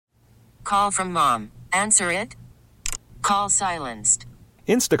call from mom. Answer it. Call silenced.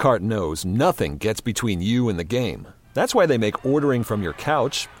 Instacart knows nothing gets between you and the game. That's why they make ordering from your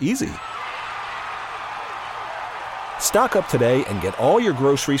couch easy. Stock up today and get all your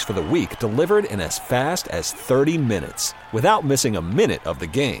groceries for the week delivered in as fast as 30 minutes without missing a minute of the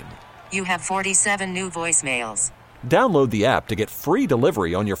game. You have 47 new voicemails. Download the app to get free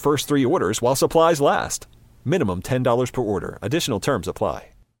delivery on your first 3 orders while supplies last. Minimum $10 per order. Additional terms apply.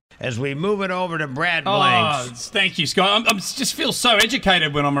 As we move it over to Brad Blanks. Thank you, Scott. I just feel so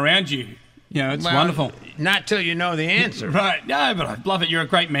educated when I'm around you. You know, it's wonderful. Not till you know the answer. Right. No, but I love it. You're a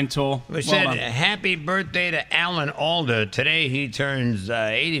great mentor. We said happy birthday to Alan Alda. Today he turns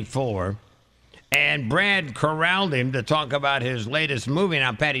 84. And Brad corralled him to talk about his latest movie.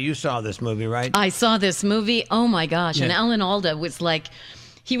 Now, Patty, you saw this movie, right? I saw this movie. Oh, my gosh. Yeah. And Alan Alda was like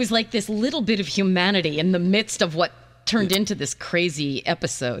this little bit of humanity in the midst of what turned into this crazy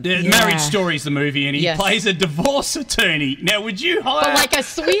episode. Marriage Story's the movie, and he plays a divorce attorney. Now, would you hire... But like a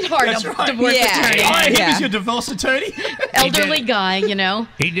sweetheart divorce attorney. Hire him as your divorce attorney? Elderly guy, you know.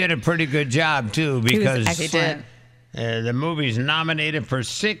 He did a pretty good job, too, because... He did. The movie's nominated for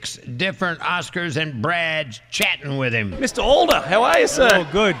 6 different Oscars, and Brad's chatting with him. Mr. Alda, how are you, sir? Oh,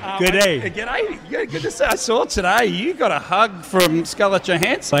 good. Good day. G'day. Yeah, good to see. I saw today you got a hug from Scarlett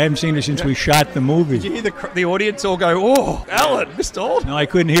Johansson. I haven't seen her since we shot the movie. Did you hear the audience all go, oh, Alan, Mr. Alda? No, I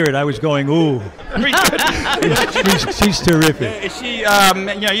couldn't hear it. I was going, ooh. Very good. She's terrific. Yeah, is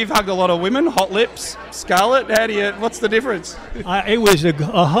she, you've hugged a lot of women, hot lips. Scarlett, what's the difference? It was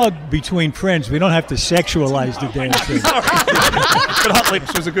a hug between friends. We don't have to sexualize the damn thing. But Hot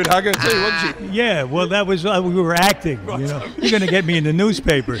Lips was a good hugger too, wasn't she? Yeah, well, that was we were acting. You know, you're going to get me in the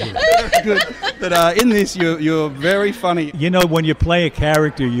newspaper here. Good. But in this, you're very funny. You know, when you play a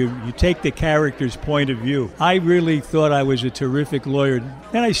character, you take the character's point of view. I really thought I was a terrific lawyer.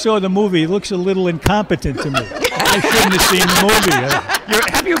 Then I saw the movie. It looks a little incompetent to me. I shouldn't have seen the movie.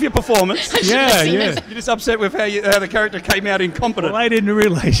 You're happy with your performance? Yeah. You're just upset with how the character came out incompetent. Well, I didn't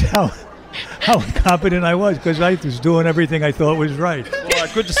realize how incompetent I was because I was doing everything I thought was right.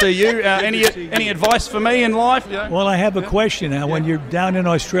 Well, good to see you. Any advice for me in life? Yeah. Well, I have a question. Now, when you're down in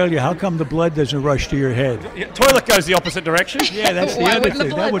Australia, how come the blood doesn't rush to your head? Toilet goes the opposite direction. Yeah, that's the other thing.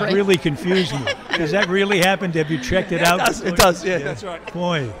 That would really confuse me. Does that really happen? Have you checked it out? It does. Yeah, that's right.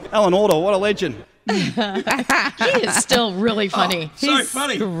 Boy. Alan Alda, what a legend. He is still really funny. So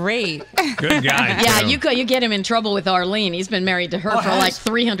funny. Great. Good guy. Yeah, you get him in trouble with Arlene. He's been married to her for like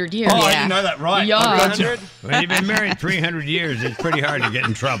 300 years. I didn't know that, right? Yeah. When you've been married 300 years, it's pretty hard to get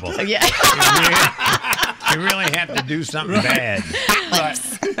in trouble. Yeah. You really have to do something bad. Right.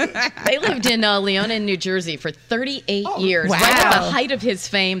 They lived in Leona, New Jersey for 38 years. Wow. Right at the height of his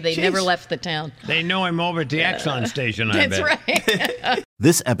fame, they never left the town. They know him over at the Exxon station, I bet. That's right.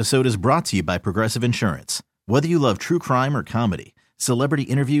 This episode is brought to you by Progressive Insurance. Whether you love true crime or comedy, celebrity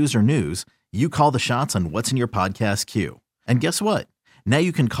interviews or news, you call the shots on what's in your podcast queue. And guess what? Now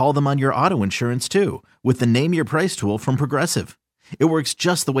you can call them on your auto insurance too with the Name Your Price tool from Progressive. It works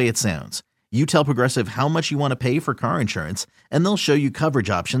just the way it sounds. You tell Progressive how much you want to pay for car insurance, and they'll show you coverage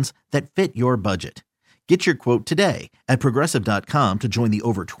options that fit your budget. Get your quote today at Progressive.com to join the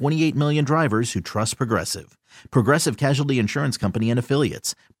over 28 million drivers who trust Progressive. Progressive Casualty Insurance Company and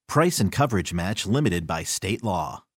Affiliates. Price and coverage match limited by state law.